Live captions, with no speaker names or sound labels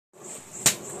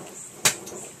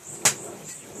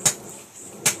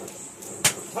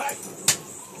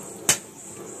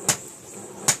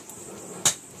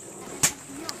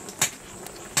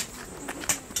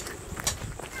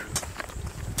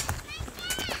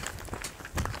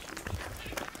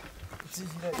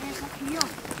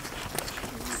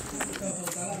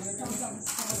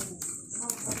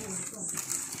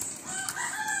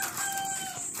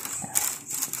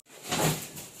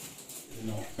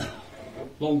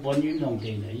Long bond you long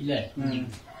day,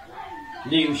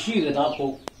 Liu she got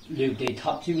up, live they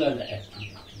top to the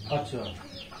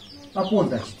upon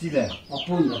that still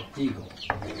upon the Tigo.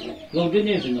 Long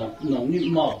day no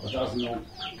new map, but doesn't know.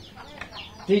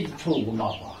 They told the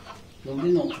mapa.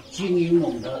 Long no Jing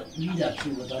on the leader to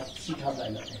the Sita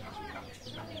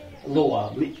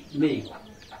Lower me.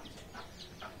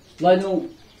 Like no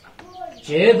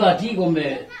Jeva Tigo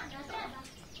me.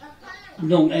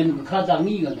 Nông em khá tăng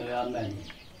nghi ngờ người anh mình,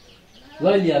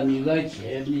 với liam như cái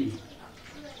chế mi,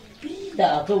 bí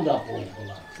đã đâu đã bổ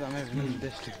rồi,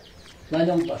 lại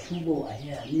nông ta su bổ ai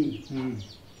à mi,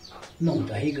 nông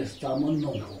ta hay cái sao mà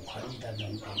nông bổ khai đã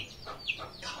nông bổ,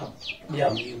 tháp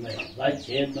liam như vậy, lại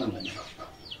chế nông mình,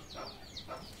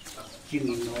 chứng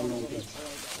minh nó nông bổ.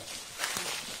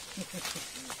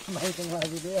 Mày từng làm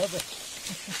gì đấy vậy?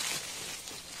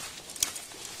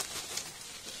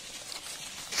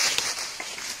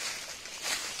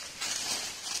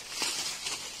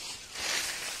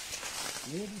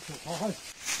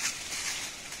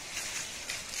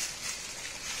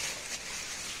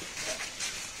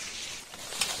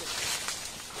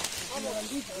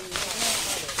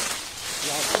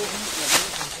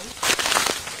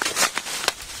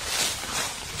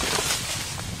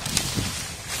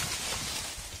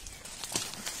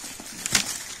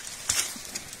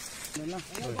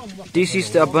 This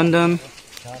is the abandoned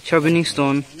sharpening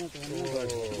stone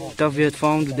that we had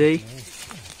found today.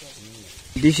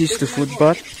 This is the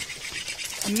footpath.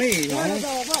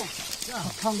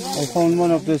 I found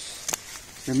one of these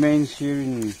remains here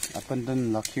in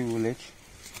abandoned Lucky village.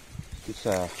 It's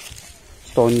a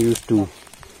stone used to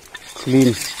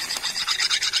clean.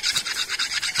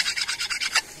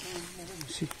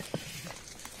 See?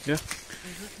 Yeah.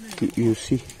 You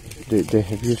see, they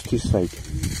have used this side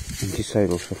and this side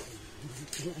also.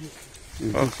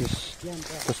 And this is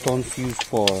the stones used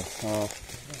for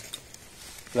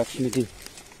blacksmithing.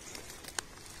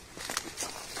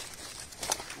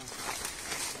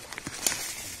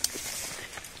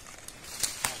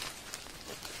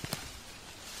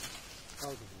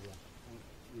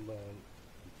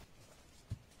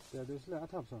 Yeah, there's a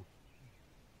lot of some.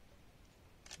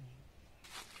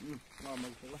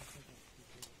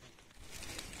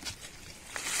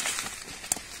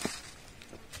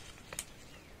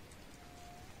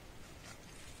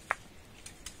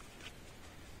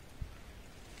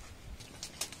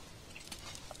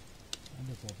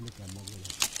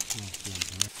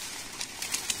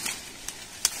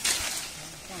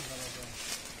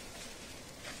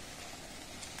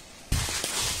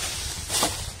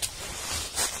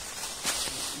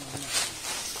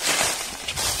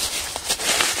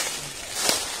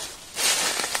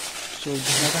 So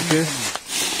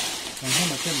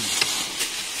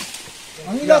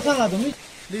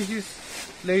this is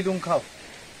Leilung cow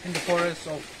in the forest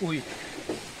of Ui.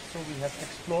 So we have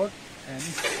explored and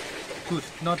it's good,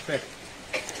 not bad.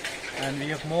 And we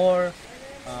have more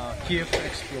caves to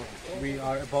explore. We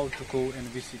are about to go and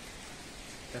visit.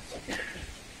 That's it.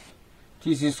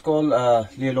 this is called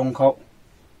Leilong cow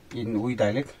in Ui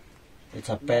dialect. It's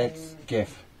a pet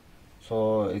cave.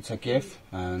 So it's a cave,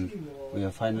 and we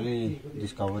have finally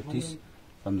discovered this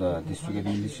from the district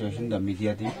administration, the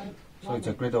media team. So it's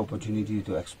a great opportunity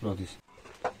to explore this.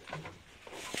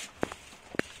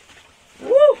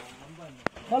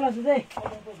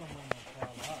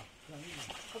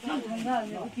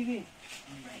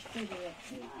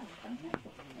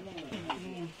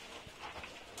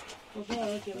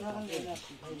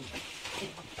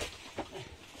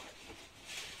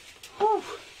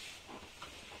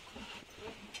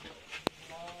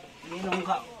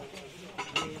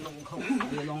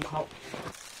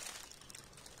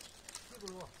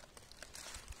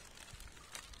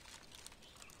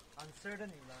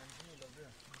 Uncertain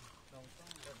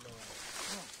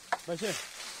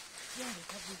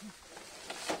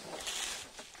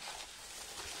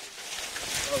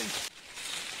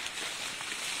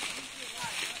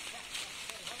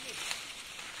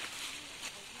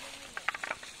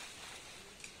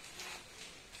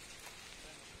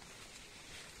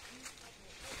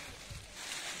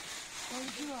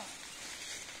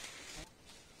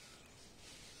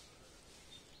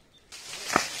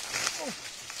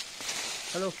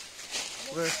Hello,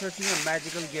 we're searching a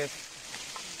magical gift.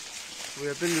 We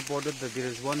have been reported that there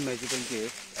is one magical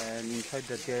cave, and inside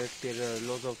that cave there are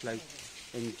lots of like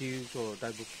antiques or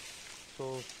type of.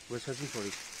 So we're searching for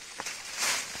it.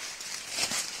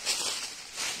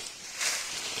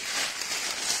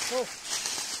 Oh,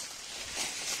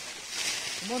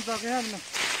 come on, KHIAMNIUNGAN.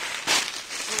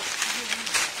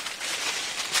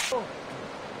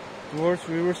 Towards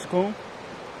River's Comb.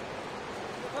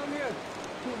 Come here.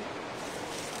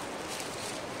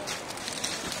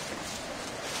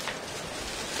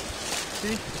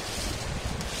 See?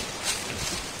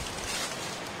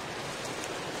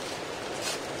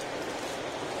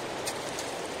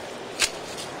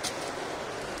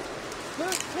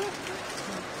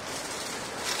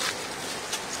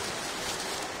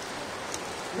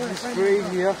 This is great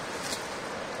here.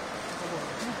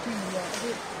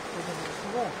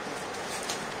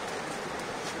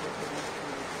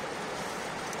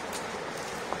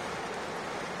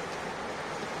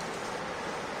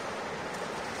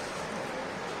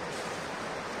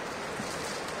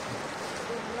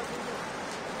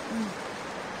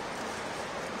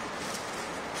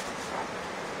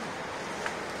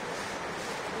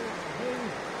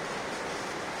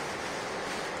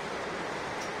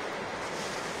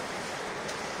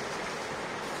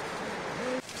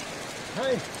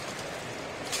 Hey,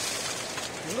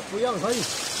 你们不让可以。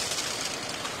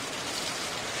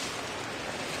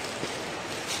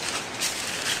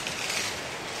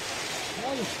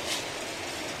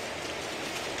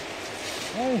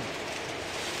Oh.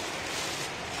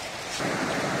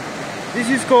 This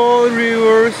is called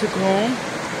River Comb,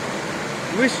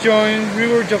 which joins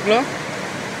River Jakla.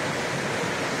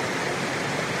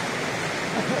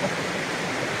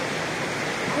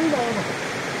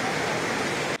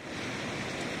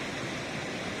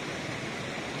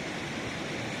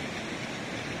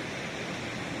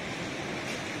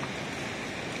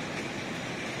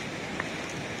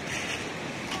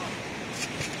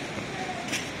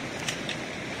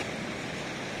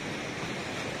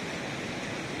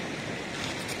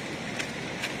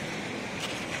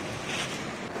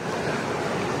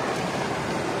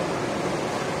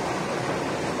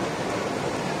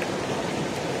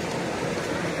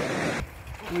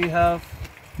 We have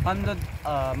found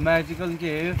a magical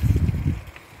cave,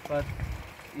 but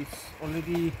it's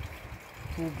already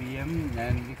 2 p.m.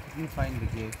 and we couldn't find the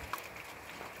cave.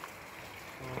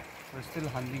 So we're still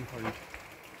hunting for it.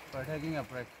 We're taking a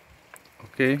break.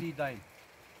 Okay. Tea time.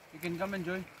 You can come and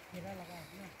join.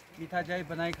 Mitha jai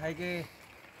banai khaige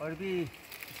aur bhi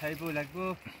khaibo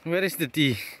lagbo. Where is the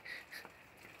tea?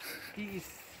 Tea is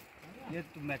yet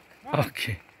to make.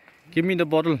 Okay. Give me the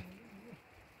bottle.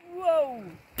 Whoa!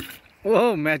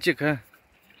 Whoa, magic, huh?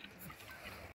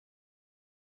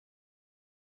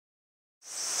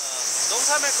 Long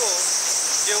time ago,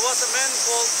 there was a man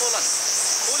called Poland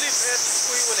who lived at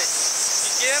Uy village. He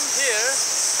came here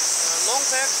long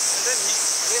back, and then he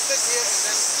rested here, and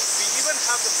then we even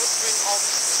have the footprint of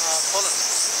Poland.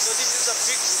 So this is a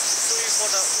big story for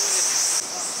the Uy native.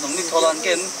 Nông đi Poland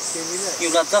ken, nhiều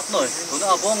là chắc nổi. Tôi đã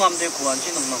abo ngam để quan chỉ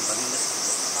nông nông cái này.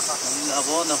 Nông đi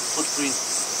abo na footprint.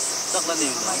 Chắc là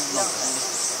nhiều lắm, nông.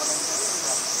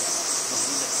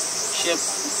 Shape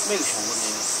make sure one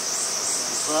này.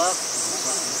 Sắc.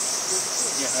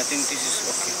 Yeah, I think this is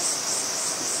okay.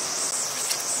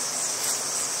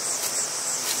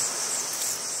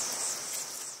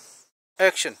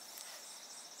 Action.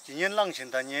 Chỉ nhân lăng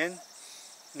trên ta nhân,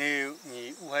 nếu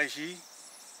nhị UHC,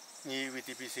 nhị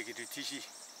VTP security,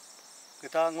 người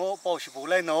ta ngõ bảo sĩ bộ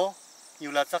lại nó,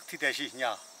 nhiều là chắc thì đại sĩ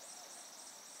nhà.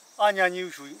 Anh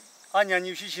nhà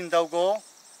nhiều sĩ xin đầu có,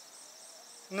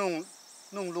 nung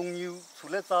lung nhiều số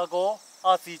lệ ta có,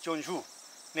 asi chọn su,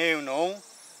 nếu nông,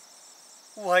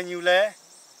 UHC nhiều lệ,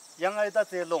 yang ai ta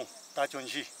chế lông, ta chọn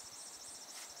sĩ.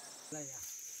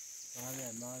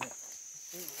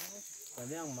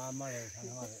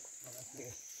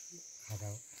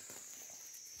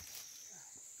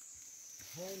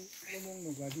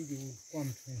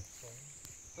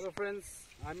 Hello friends,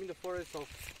 I'm in the forest of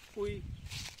Uy,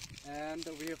 and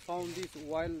we have found this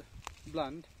wild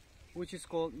plant which is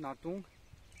called natung,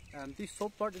 and this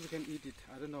soap part we can eat it.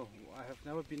 I don't know, I have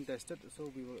never been tested,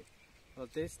 so we will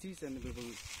taste this and we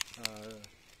will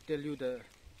tell you the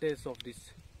taste of this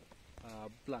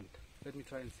plant. Let me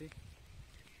try and see.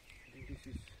 I think this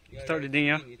is Start eating,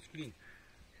 yeah? It's clean.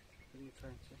 Let me try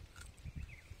and see.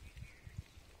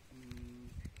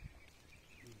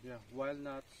 Yeah, wild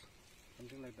nuts,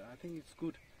 something like that. I think it's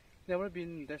good. Never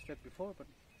been tested before, but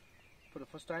for the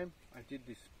first time I did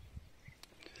this.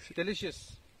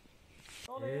 Delicious.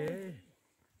 Hey.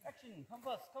 Action,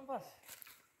 compass.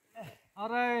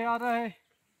 Alright.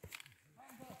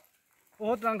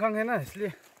 बहुत रंग है ना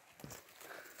इसलिए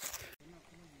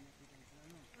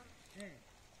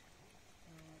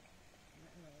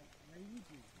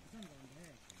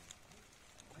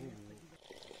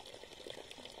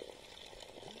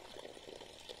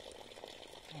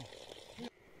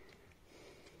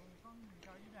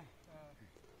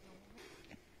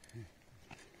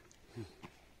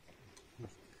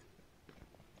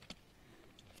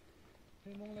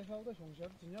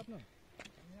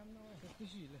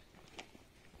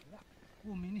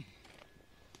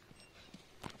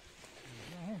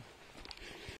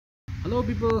Hello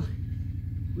people,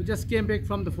 we just came back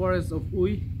from the forest of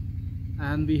Uy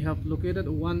and we have located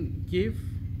one cave,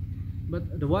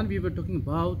 but the one we were talking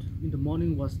about in the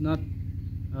morning was not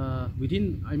we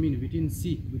didn't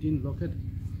see, we didn't locate.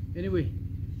 Anyway,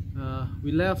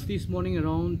 we left this morning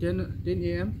around 10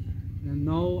 a.m. and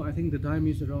now I think the time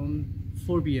is around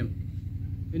 4 p.m.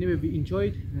 Anyway, we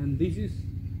enjoyed, and this is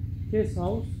his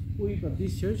house, Uy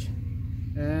Baptist Church,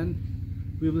 and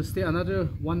we will stay another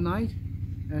one night,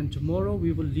 and tomorrow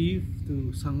we will leave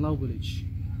to Sanglao village.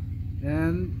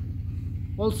 And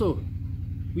also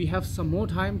we have some more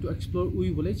time to explore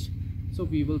Uy village, so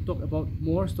we will talk about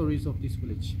more stories of this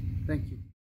village. Thank you.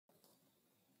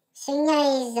 Shinya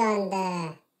is on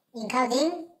the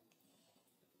encoding.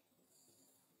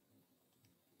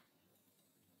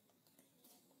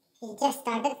 He just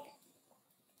started.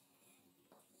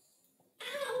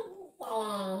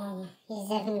 He's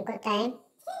having a good time.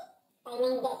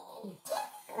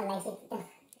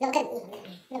 Look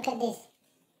at this.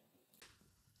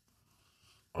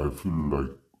 I feel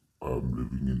like I'm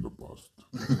living in the past.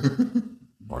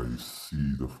 I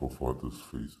see the forefathers'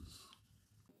 faces.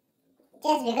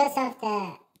 Just because of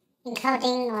the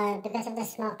encoding or because of the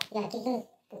smoke, you're getting.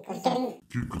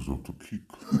 Because of the kick.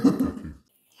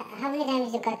 How many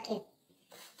times you got kicked?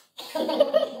 Tell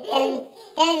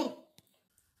me.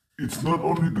 It's not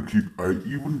only the kick, I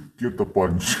even get the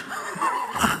punch.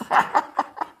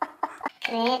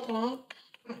 Great, man.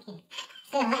 Okay.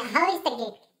 So how is the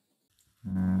kick?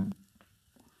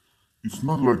 It's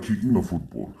not like kicking a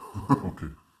football.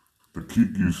 Okay. The kick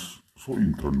is so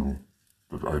internal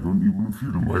that I don't even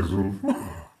feel myself.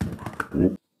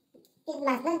 Oh. It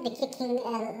must not be kicking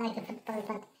like a football,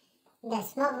 but the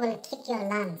smoke will kick your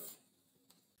lungs.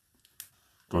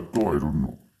 That though I don't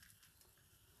know.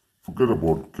 Forget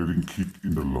about getting kicked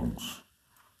in the lungs.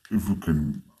 If you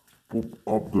can pop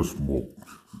up the smoke,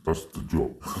 that's the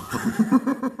job.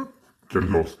 Get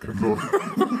lost.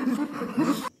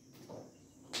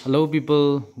 Hello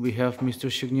people, we have Mr.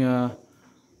 Shignya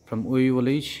from Uy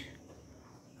village.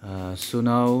 So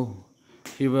now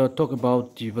he will talk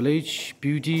about the village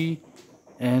beauty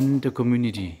and the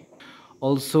community.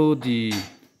 Also the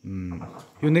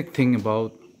unique thing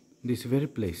about this very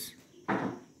place.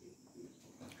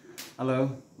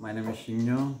 Hello, my name is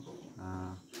Shinyo.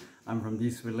 I'm from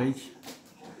this village.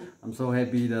 I'm so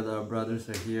happy that our brothers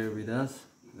are here with us.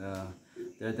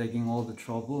 They're taking all the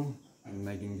trouble in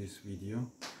making this video.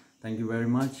 Thank you very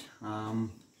much.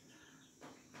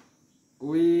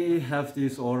 We have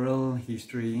this oral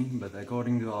history, but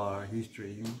according to our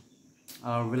history,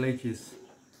 our village is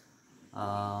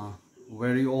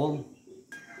very old,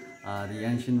 the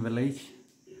ancient village.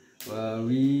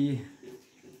 We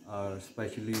are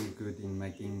especially good in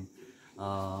making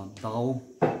dao,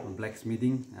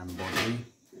 blacksmithing and pottery.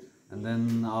 And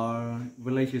then our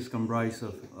village is comprised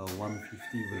of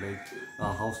 150 village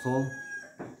household,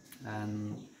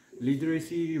 and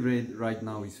literacy rate right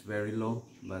now is very low,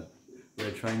 but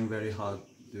we're trying very hard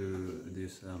to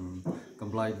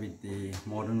comply with the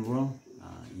modern world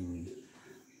in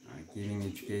giving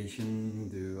education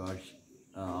to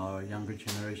our younger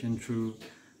generation through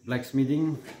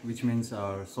blacksmithing, which means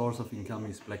our source of income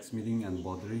is blacksmithing and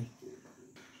pottery.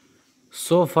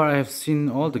 So far I have seen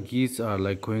all the kids are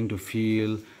like going to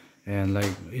field and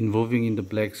like involving in the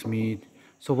blacksmith.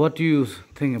 So what do you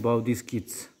think about these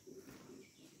kids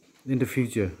in the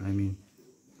future? I mean,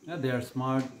 yeah, they are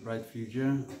smart, bright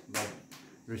future, but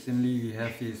recently we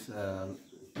have this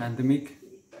pandemic,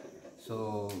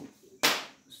 so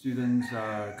students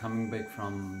are coming back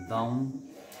from down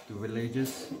to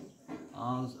villages.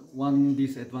 One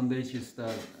disadvantage is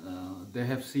that they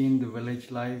have seen the village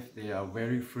life. They are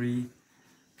very free.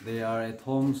 They are at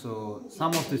home, so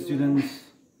some of the students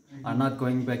are not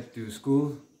going back to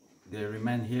school. They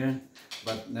remain here,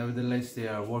 but nevertheless they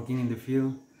are working in the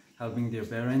field, helping their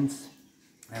parents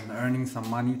and earning some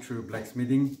money through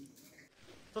blacksmithing.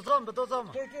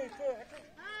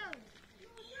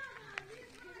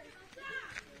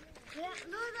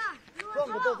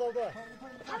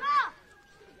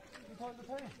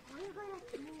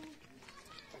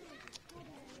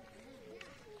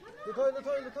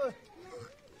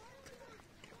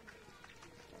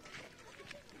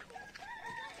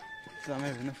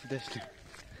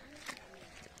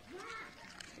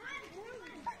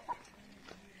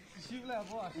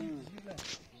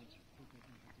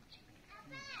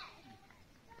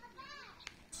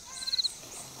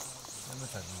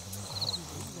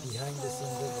 Behind the scene,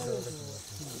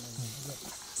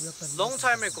 Long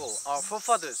time ago, our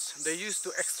forefathers, they used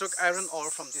to extract iron ore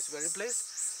from this very place,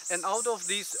 and out of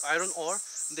this iron ore,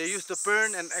 they used to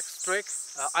burn and extract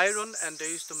iron, and they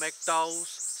used to make dowels,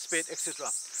 spade, etc.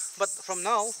 But from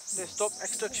now, they stop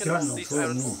extraction of this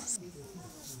iron ore.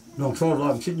 弄错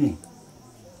了，去你，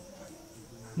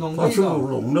弄我是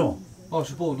弄了，哦，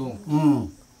是不弄。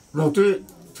弄对，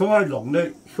从爱弄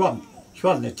的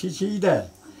选的提的，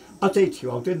这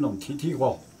条的弄提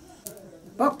个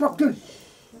，bắc对，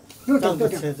对。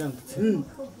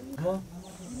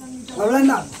好了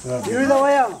呢，你知道我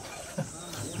呀？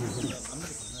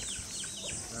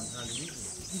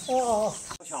哦，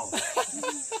桥，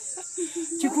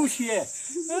这故事，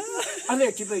俺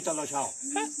那这边到了桥。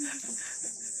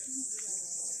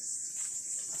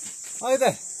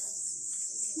Haydi.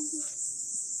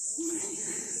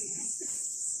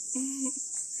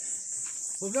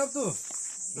 Hocam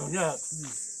Ya,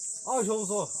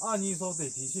 ani so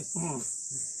de dişi.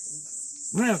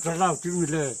 ne kadar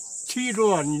kimle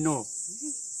çiğro ni no.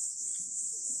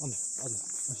 Anne.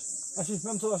 Aşı,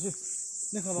 ben so aşı.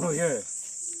 Ne kadar? No ye.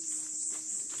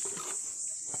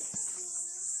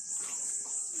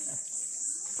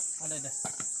 Anne.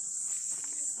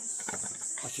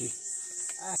 Aşı.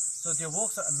 So their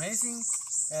works are amazing,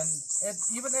 and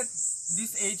even at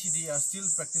this age they are still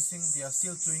practicing, they are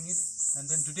still doing it, and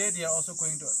then today they are also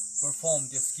going to perform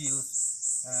their skills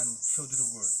and show to the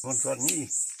world.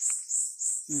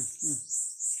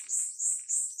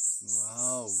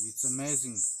 Wow, it's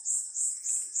amazing.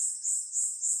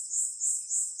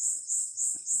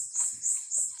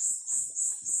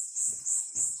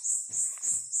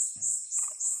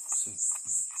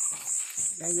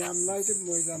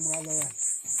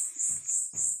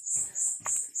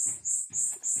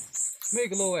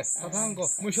 Make low, Matakholong.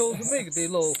 Musho to make the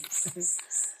low.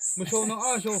 Musho no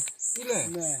asho. Ile.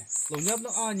 Lonyap no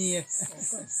ani.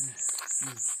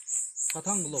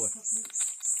 Matakholong low.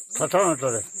 Matakholong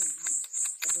rồi.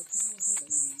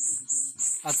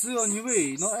 À, chỉ có như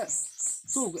vậy nó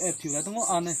做个 app 出来，等我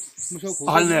按呢，没少苦。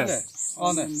按呢，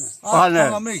按呢，按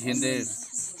呢。我没见的。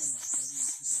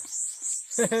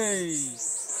嘿嘿。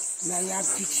那也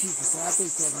机器啥都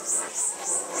做。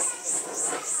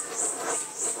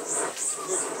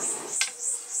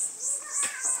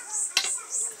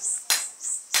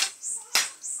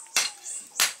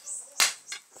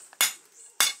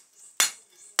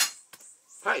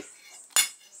嗨，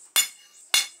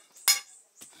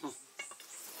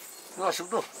那什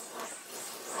么？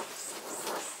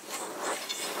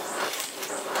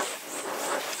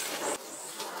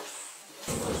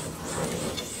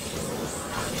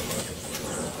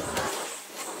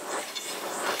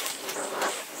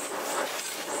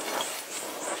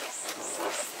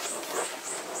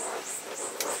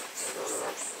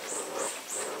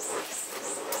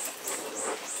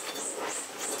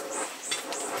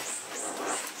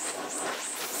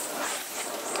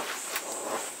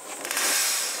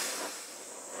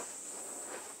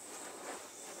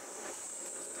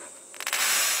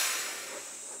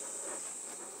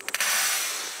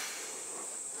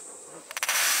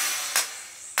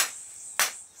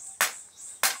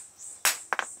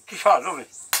啥肉嘞？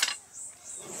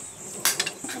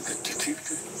这，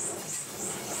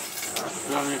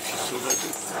让人去收了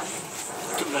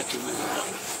就来就没了。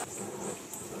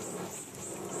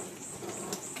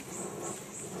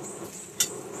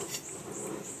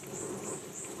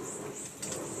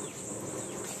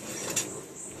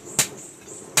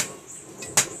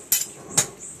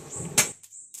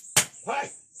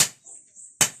快！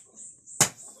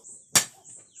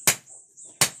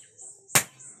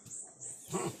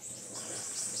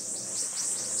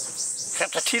 Kẹp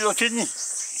chặt chilo trên nhỉ.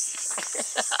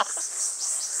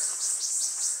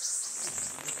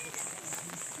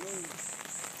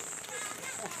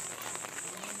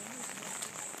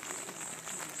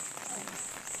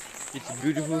 It's a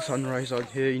beautiful sunrise out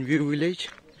here in View Village,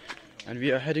 and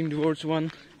we are heading towards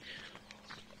one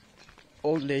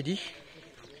old lady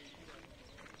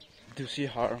to see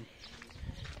her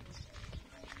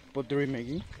pottery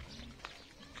making.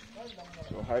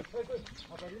 So hi.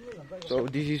 So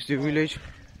this is the village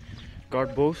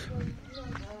guard post,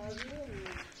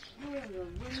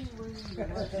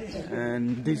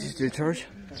 and this is the church.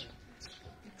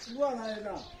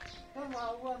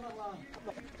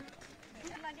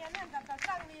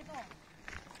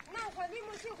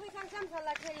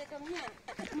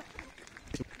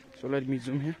 So let me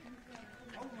zoom here.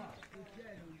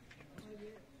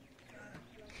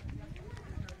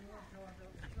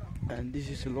 And this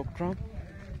is a log drum.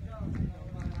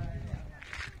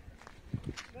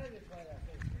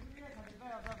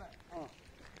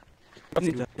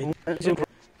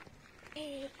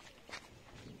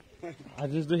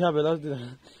 Aziz tu siapa lah tu?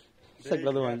 Sekali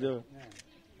tu manja.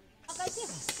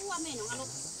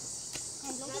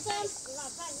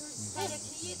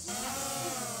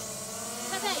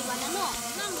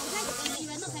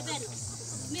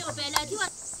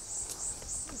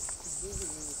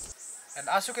 And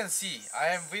as you can see,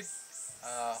 I am with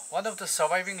one of the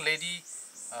surviving lady,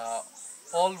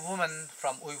 old woman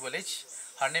from Ui village.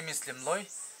 Her name is Limloy,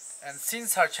 and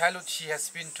since her childhood she has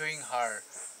been doing her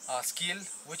skill,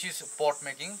 which is pot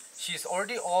making. She is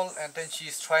already old, and then she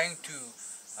is trying to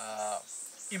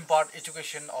impart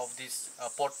education of this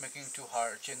pot making to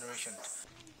her generation.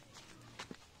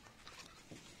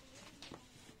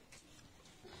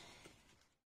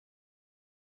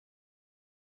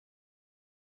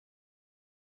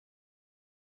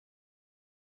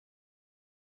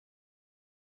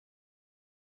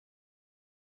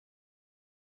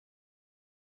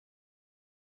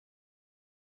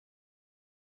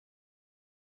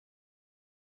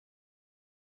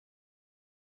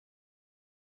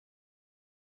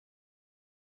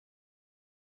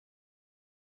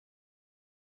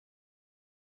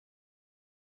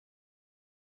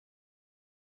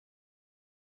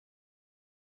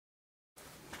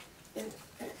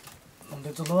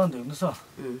 Ông tôi lo ăn được nữa sao?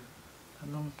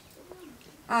 Anh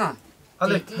à,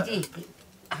 Ale,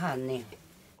 nè.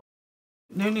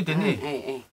 Nếu như thế này.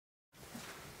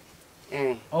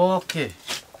 Okay.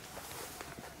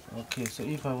 Okay, so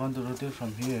if I want to rotate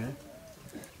from here,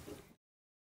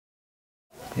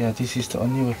 yeah, this is the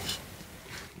only way.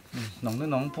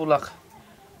 Nong pulak.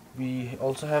 We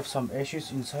also have some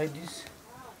ashes inside this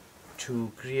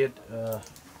to create a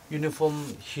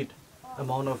uniform heat,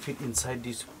 amount of heat inside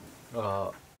this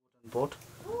pot.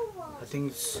 I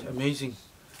think it's amazing.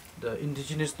 The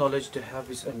indigenous knowledge they have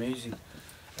is amazing.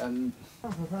 And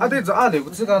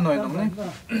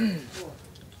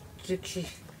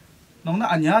nong na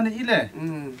anya ni ile.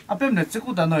 Apem na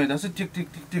tsiku da noi da se tik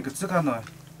tik tik tik tsika noi.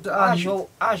 A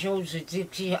shou是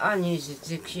tsiki, a ni是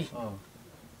tsiki.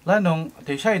 Lai nong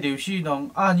de shai de shi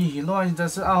nong a ni hi loan za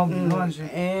se a mi loan shi.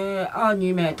 A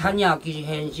ni me tanya ki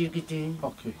hen shi ki ti.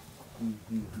 Okay.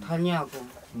 Tanya ko.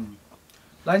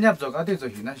 Lai nyap zo ka de zo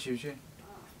hi na shi shi.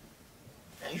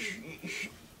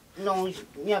 Nong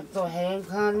nyap zo hen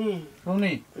ka ni. Nong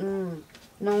ni.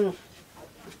 Nong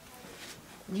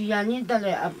dia ni da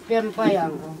le a pem pa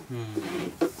yang ko.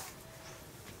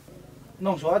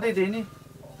 Nong so a de de ni.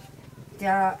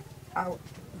 Ja au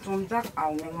zum tak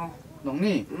au me ngo. Nong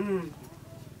ni.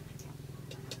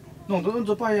 Nong do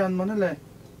zo pa yan ma na le.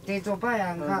 De zo pa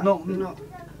yang ka. Nong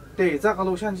de za ka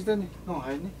lo shan chi de ni. Nong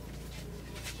hai ni.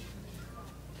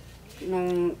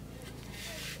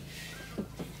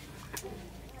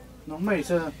 Nong mai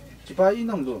se chi pa yi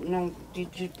nong do. Nong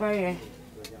chi pa ye.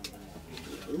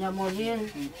 Nhà mồ riêng,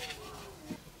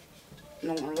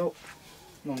 nong alo,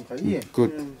 nong cái gì?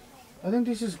 Good. I think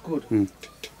this is good.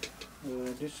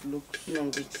 This looks.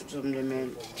 Nong cái chum de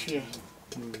men chia.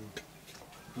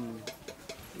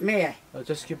 Mẹ.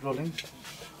 Just keep rolling.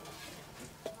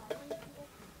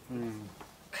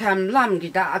 Kham lam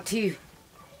cái đã thi.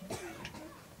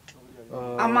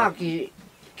 Ama cái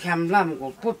kham lam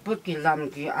của put cái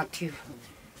lam cái thi.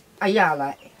 Aya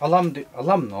lại. Alam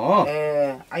no.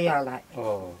 Aya lại.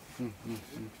 Oh.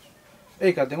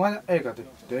 Cái gì mà? Cái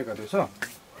gì sao?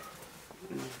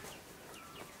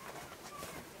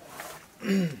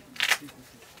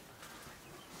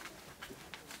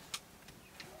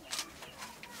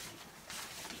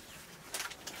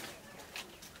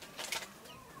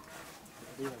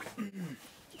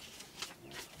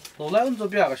 Lâu lại ông cho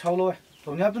bia cái sao rồi?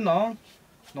 Lâu nhá bên nong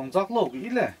chắc lâu cái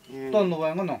ile, toàn lâu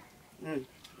anh nong.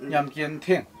 Nhằm kiên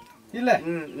thiện, ile.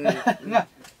 Nga.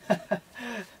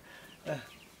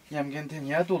 Nhằm kiên thiện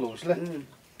nhá tu lâu xí le.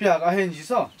 Bia cái hình gì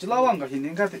sao? Chỉ lao anh cái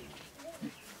hình cái gì?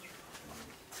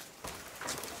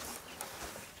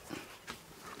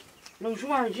 Lâu số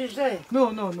anh chứ gì?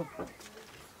 No.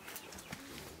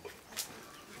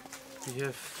 We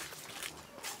have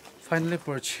finally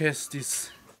purchased this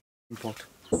pot.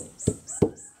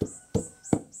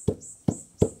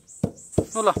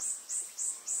 Hola.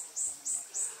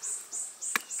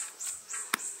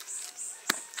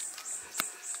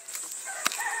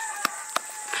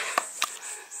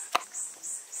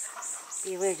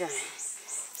 Đi về rồi.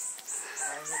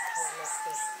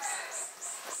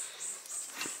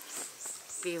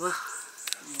 Đi vào.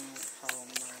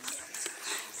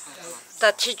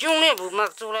 Ta chỉ chung này bụng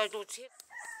mặc dù lại đủ chết.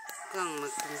 Càng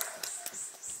mặc đủ.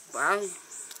 Bái.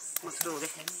 Mặc đủ đấy.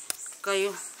 Cây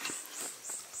vô.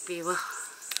 Đi vào.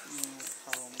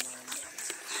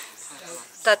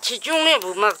 Ta chỉ chung này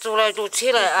bụng mặc dù lại đủ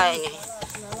chết lại ai này.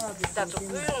 Ta tụi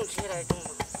cứ dùng chết lại đủ.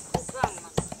 Càng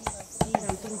mặc.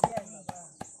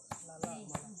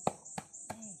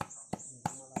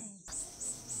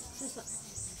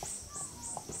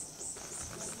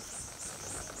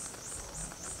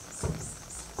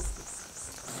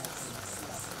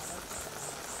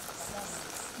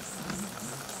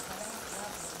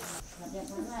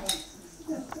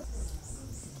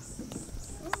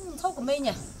 thâu của mình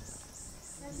nhỉ?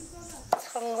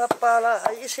 Thằng gặp bà là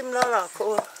ấy xem là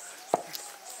cô.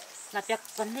 Là biết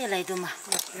vấn đề này thôi mà.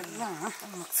 Biết mà,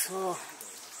 mặc số.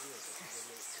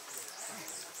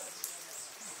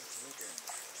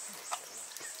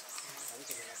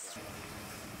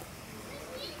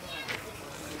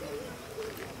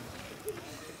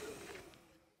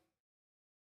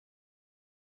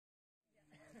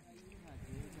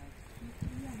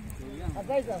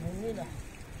 Bây giờ mình như này.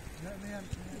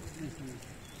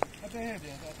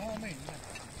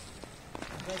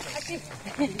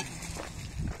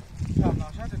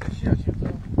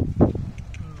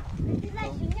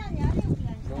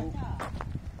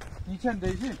以前得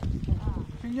行，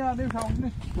今年那上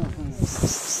呢。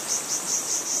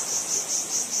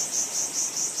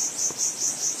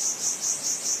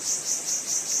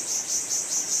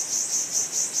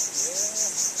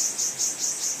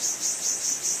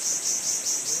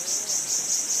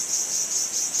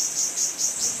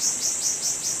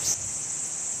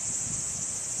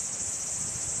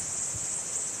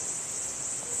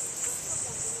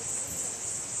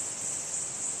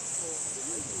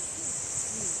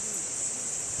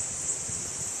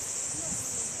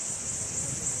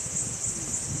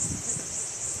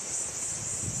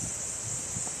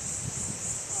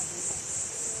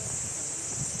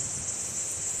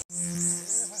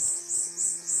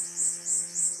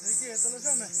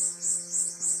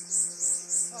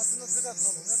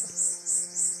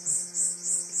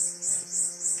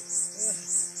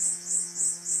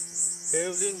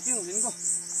Kêu liên tiếng đến con,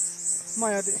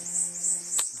 mày à đi.